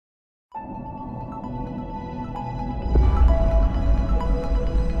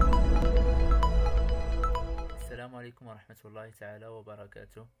ورحمة الله تعالى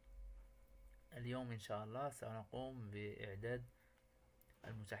وبركاته. اليوم إن شاء الله سنقوم بإعداد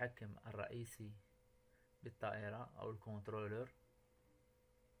المتحكم الرئيسي بالطائرة أو الكنترولر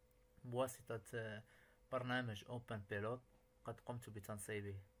بواسطة برنامج Open Pilot قد قمت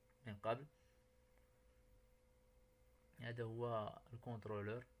بتنصيبه من قبل. هذا هو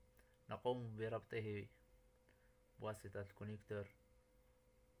الكنترولر، نقوم بربطه بواسطة الكونيكتور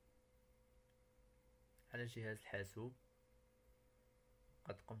على جهاز الحاسوب.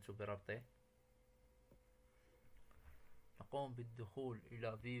 قد قمت بربطه. نقوم بالدخول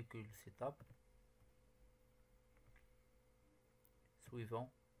إلى هيكل سيت سويفون.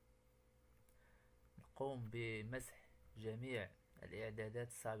 نقوم بمسح جميع الإعدادات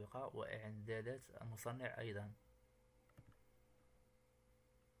السابقة وإعدادات المصنع أيضا.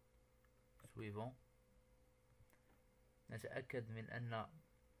 سويفون. نتأكد من أن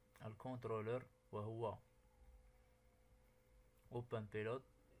الكنترولر وهو Open Pilot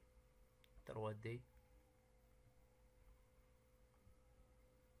 3D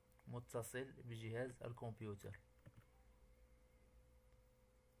متصل بجهاز الكمبيوتر.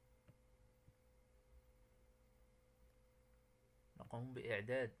 نقوم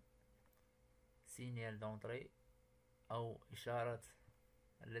بإعداد سينيال دونتري أو إشارة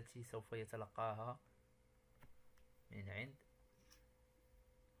التي سوف يتلقاها من عند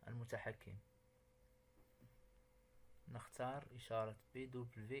المتحكم. نختار إشارة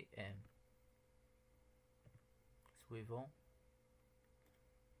PWM. سويفون.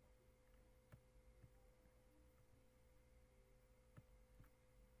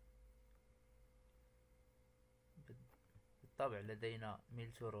 بالطبع لدينا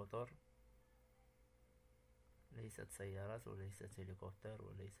ميلتو روتور، ليست سيارات وليست هليكوبتر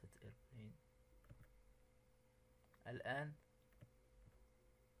وليست إيربلين. الآن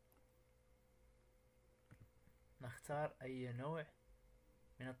نختار أي نوع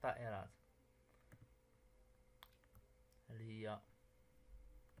من الطائرات، هل هي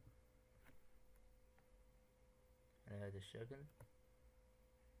على هذا الشكل.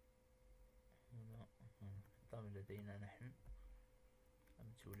 هنا طبعا لدينا نحن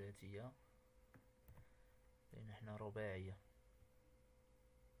ثلاثية، لدينا نحن رباعية.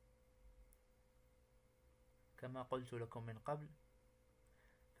 كما قلت لكم من قبل،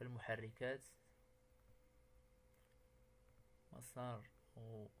 فالمحركات مسار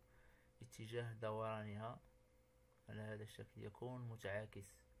واتجاه دورانها على هذا الشكل يكون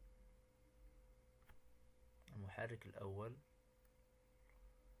متعاكس. المحرك الأول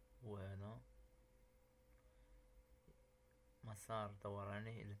وهنا مسار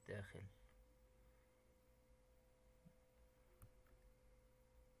دورانه إلى الداخل.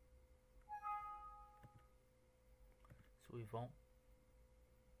 سويفون.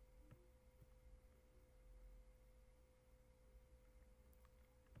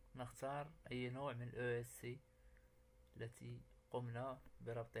 نختار أي نوع من ESC التي قمنا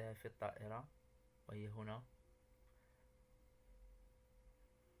بربطها في الطائرة، وهي هنا.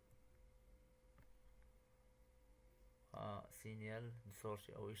 سينيال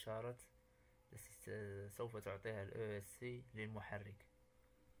سورسي أو إشارة التي سوف تعطيها ESC للمحرك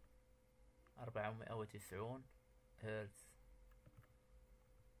 490 هرتز.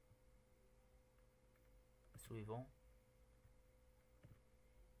 سويفون.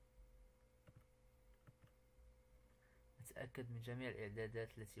 نتأكد من جميع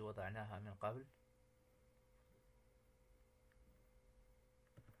الإعدادات التي وضعناها من قبل.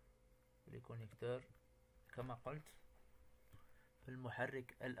 الكونيكتور كما قلت،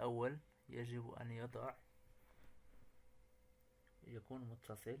 المحرك الأول يجب أن يكون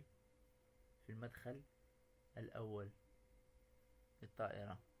متصل في المدخل الأول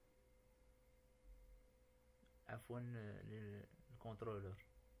للطائرة، عفوا للكنترولر.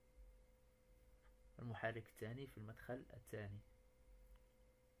 المحرك الثاني في المدخل الثاني،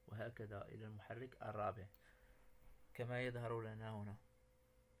 وهكذا إلى المحرك الرابع كما يظهر لنا هنا.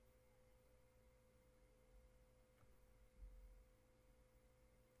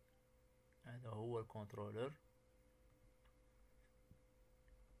 هذا هو الكنترولر.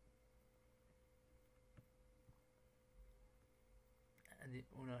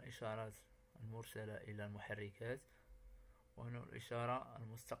 هنا إشارات المرسلة إلى المحركات، وهنا الإشارة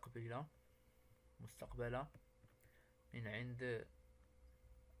مستقبلة من عند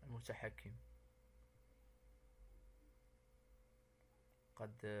المتحكم.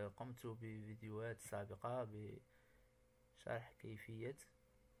 قد قمت بفيديوهات سابقة بشرح كيفية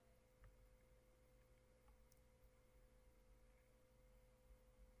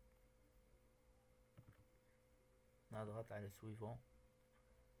نضغط على سويفون.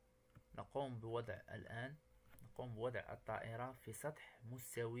 نقوم نقوم بوضع الطائرة في سطح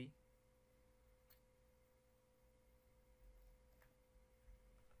مستوي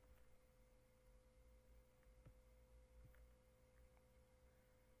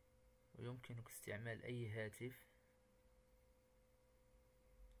ويمكنك استعمال أي هاتف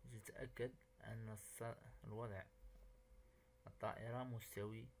لتتأكد أن الوضع الطائرة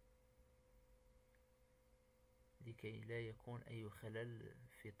مستوي لكي لا يكون أي خلل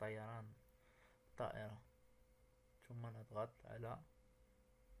في طيران الطائرة. ثم نضغط على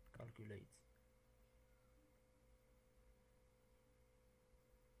calculate.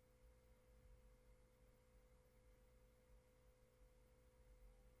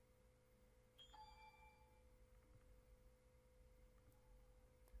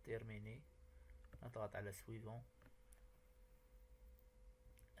 terminé. نضغط على suivant.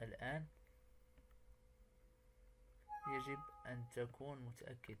 الآن يجب أن تكون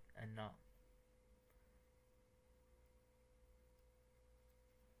متأكد أن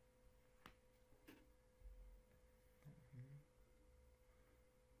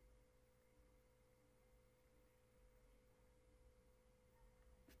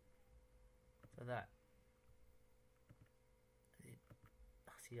تضع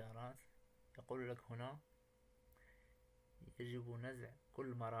اختيارات. يقول لك هنا يجب نزع كل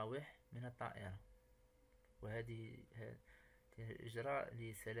المراوح من الطائرة، وهذه إجراء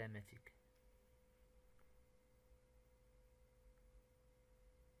لسلامتك.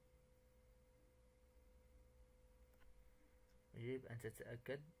 يجب أن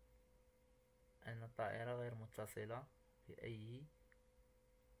تتأكد أن الطائرة غير متصلة بأي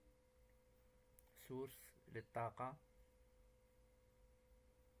سورس للطاقة.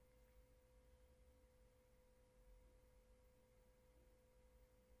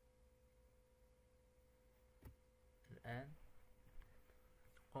 الآن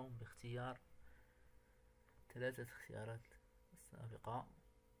قم باختيار 3 اختيارات السابقة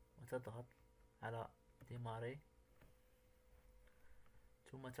وتضغط على ديماري،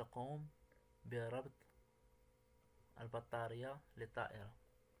 ثم تقوم بربط البطارية للطائرة.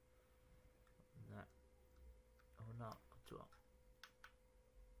 هنا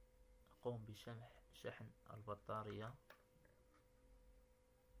أقوم بشحن البطارية.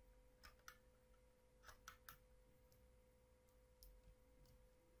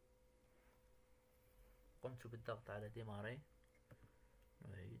 قمت بالضغط على ديماري.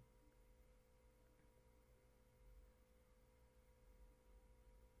 نعيد.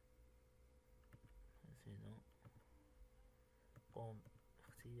 قم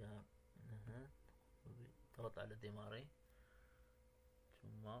باختيار ضغط على ديماري،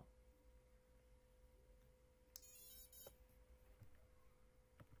 ثم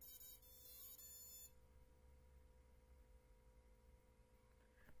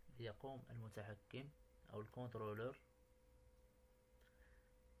ليقوم المتحكم أو الكنترولر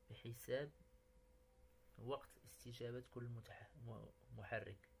بحساب وقت استجابة كل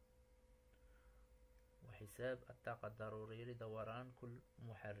محرك وحساب الطاقة الضرورية لدوران كل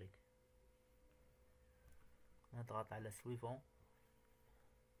محرك. نضغط على suivant.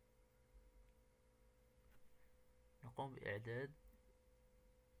 نقوم بإعداد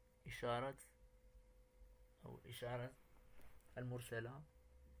إشارة المرسلة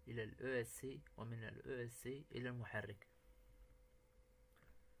إلى ال ESC ومن ال ESC إلى المحرك.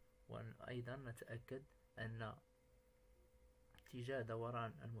 وأيضا نتأكد أن اتجاه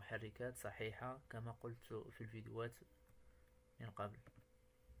دوران المحركات صحيحة كما قلت في الفيديوهات من قبل.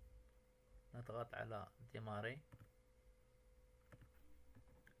 نضغط على ديماري.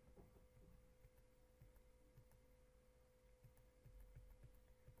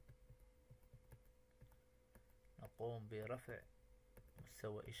 نقوم برفع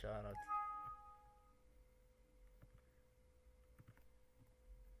مستوى إشارة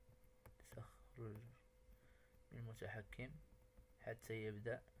تخرج من المتحكم حتى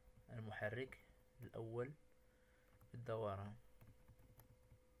يبدأ المحرك الأول بالدوران.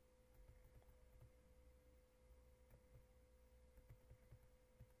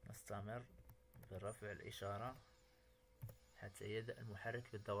 نستمر برفع الإشارة حتى يبدأ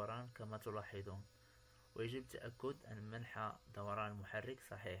المحرك بالدوران كما تلاحظون. ويجب التأكد أن منحى دوران المحرك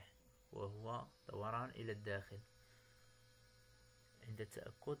صحيح وهو دوران إلى الداخل. عند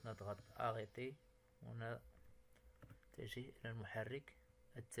التأكد نضغط أغطي ونتجه إلى المحرك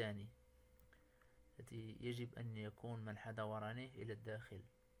الثاني الذي يجب أن يكون منحى دورانه إلى الداخل.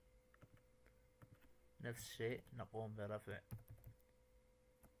 نفس الشيء نقوم برفع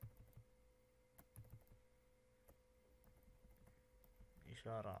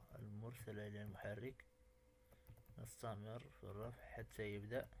الإشارة المرسلة إلى المحرك. نستمر في الرفع حتى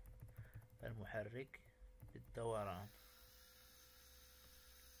يبدأ المحرك بالدوران.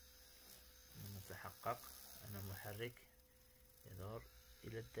 نتحقق أن المحرك يدور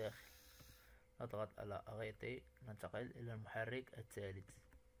إلى الداخل. نضغط على أغيطي، ننتقل إلى المحرك الثالث.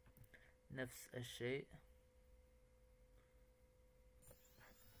 نفس الشيء،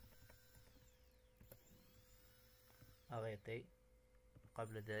 أغيطي.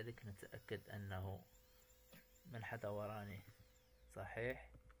 قبل ذلك نتأكد أنه منحى دورانه صحيح.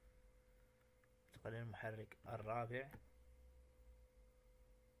 ننتقل إلى المحرك الرابع.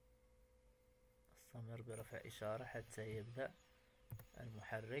 استمر برفع إشارة حتى يبدأ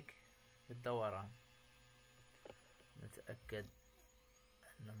المحرك بالدوران. نتأكد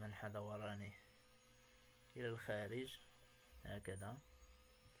أن منحى دورانه إلى الخارج هكذا.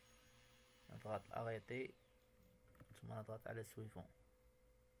 نضغط أغيطي ثم نضغط على سويفون.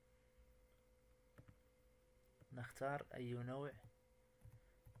 نختار أي نوع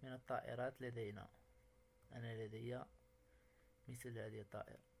من الطائرات لدينا. أنا لدي مثل هذه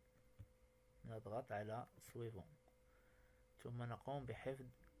الطائرة. نضغط على سويفون ثم نقوم بحفظ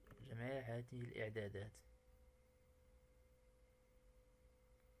جميع هذه الإعدادات.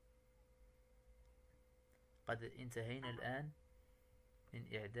 قد انتهينا الآن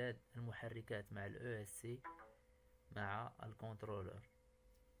من إعداد المحركات مع ال ESC مع الكنترولر.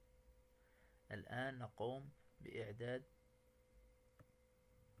 الآن نقوم بإعداد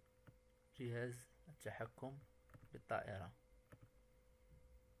جهاز التحكم بالطائرة.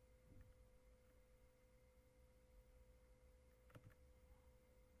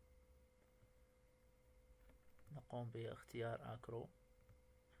 نقوم باختيار أكرو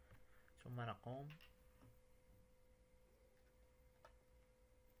ثم نقوم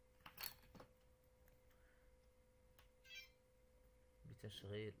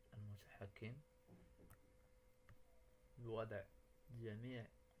بتشغيل المتحكم بوضع الجميع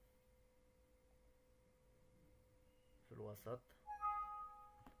في الوسط.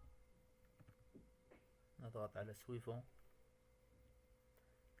 نضغط على سويفون.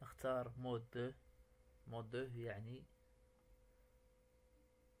 نختار مود 2. مود 2 يعني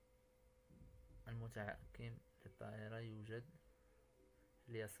المتحكم للطائرة يوجد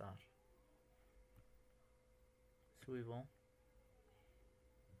في اليسار. سويفون.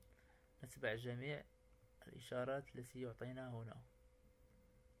 نتبع جميع الإشارات التي يعطينا هنا.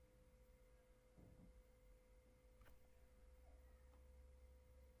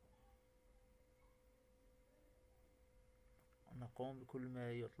 نقوم بكل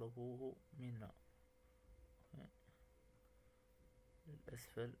ما يطلبه منا.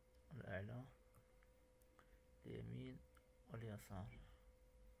 للأسفل والأعلى، اليمين واليسار.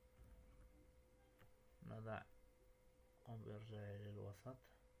 نقوم بإرجاع إلى الوسط.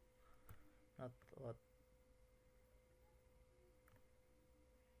 نضغط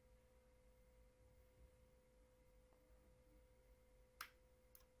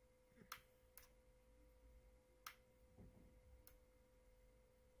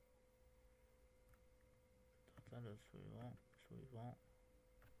على سويفون.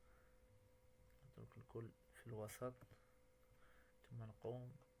 نترك الكل في الوسط ثم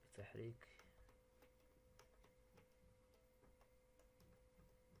نقوم بتحريك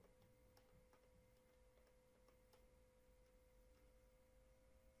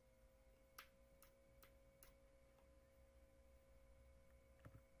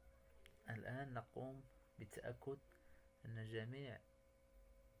الآن نقوم بالتأكد أن جميع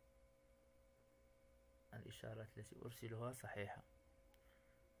الإشارات التي أرسلها صحيحة.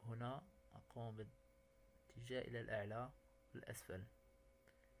 هنا أقوم بالاتجاه إلى الأعلى والأسفل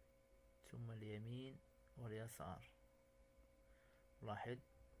ثم اليمين واليسار. لاحظ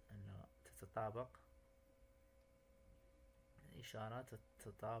أن تتطابق الإشارات،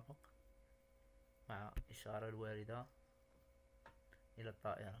 تتطابق مع الإشارة الواردة إلى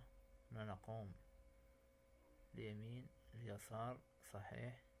الطائرة. هنا نقوم اليمين اليسار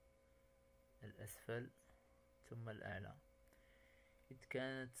صحيح، الأسفل ثم الأعلى. إذ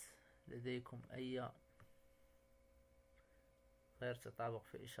كانت لديكم أي غير تطابق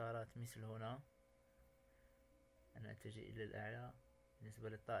في إشارات مثل هنا، أنا أتجه إلى الأعلى. بالنسبة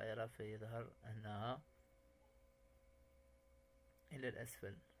للطائرة فيظهر أنها إلى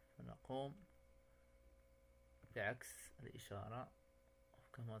الأسفل، فنقوم بعكس الإشارة.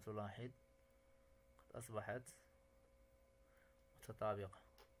 كما تلاحظ قد أصبحت متطابقة.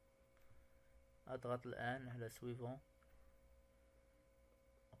 أضغط الآن على سويفون.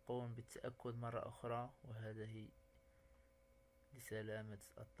 أقوم بالتأكد مرة أخرى، وهذه لسلامة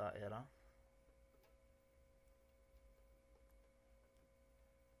الطائرة.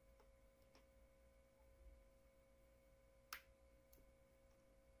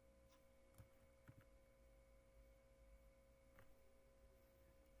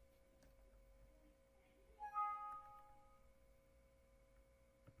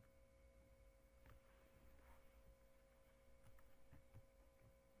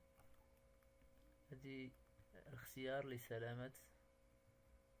 عندي اختيار لسلامة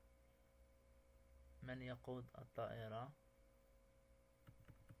من يقود الطائرة،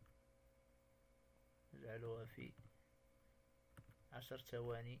 نجعلها في 10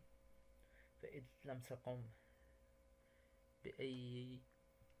 ثواني. فإذا لم تقم بأي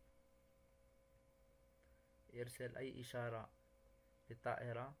إرسال أي إشارة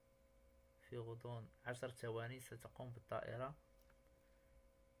للطائرة في غضون 10 ثواني، ستقوم بالطائرة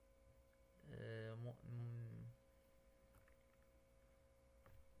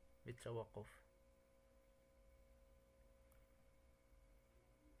بالتوقف.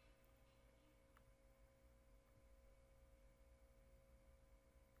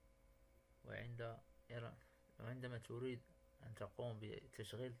 وعندما تريد أن تقوم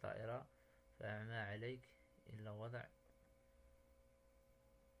بتشغيل الطائرة فما عليك إلا وضع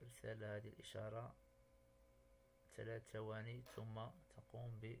إرسال هذه الإشارة 3 ثواني، ثم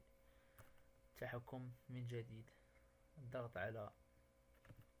تقوم بالتحكم من جديد. الضغط على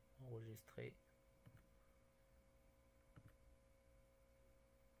enregistrer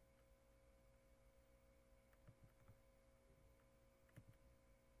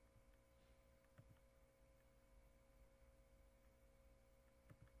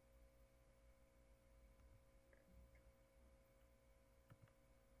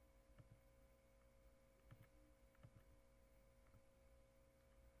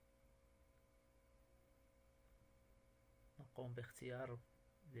نقوم باختيار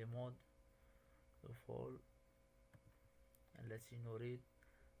لمود الفول التي نريد.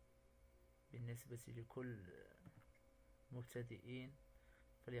 بالنسبة لكل مبتدئين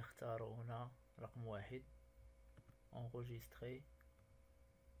فليختاروا هنا رقم 1 enregistrer.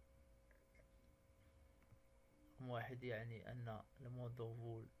 رقم 1 يعني أن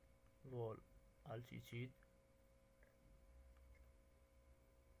المود فول altitude،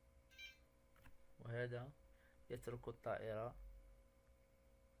 وهذا يترك الطائرة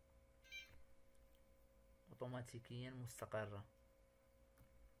اوتوماتيكيا مستقرة.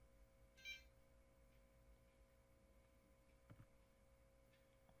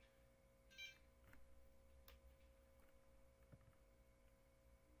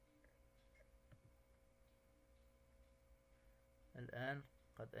 الآن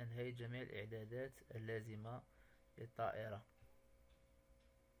قد أنهيت جميع الإعدادات اللازمة للطائرة.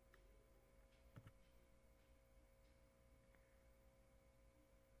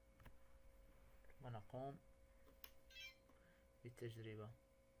 ونقوم بالتجربة.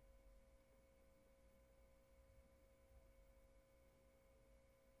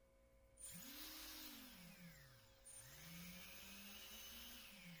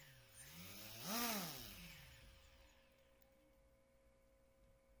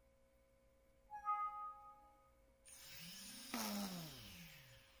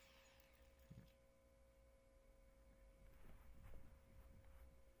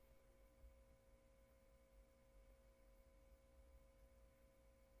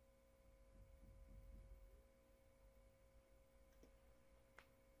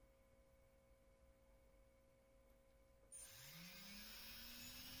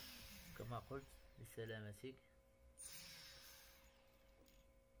 كما قلت لسلامتك،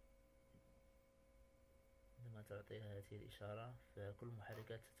 عندما تعطيها هذه الإشارة فكل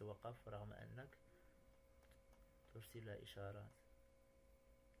المحركات تتوقف رغم أنك ترسل لها إشارات.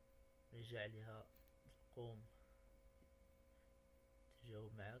 لجعلها تقوم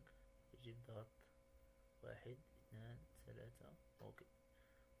تجاوب معك يجب ضغط 1 2 3 أوكي.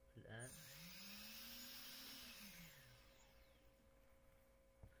 الآن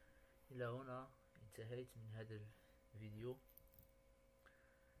إلى هنا انتهيت من هذا الفيديو.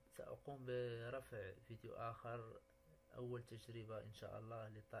 سأقوم برفع فيديو آخر، أول تجربة إن شاء الله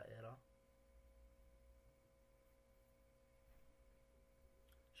للطائرة.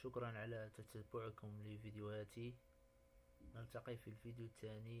 شكرا على تتبعكم لفيديوهاتي. نلتقي في الفيديو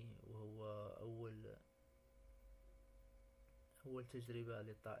الثاني، وهو أول تجربة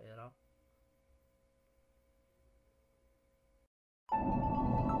للطائرة.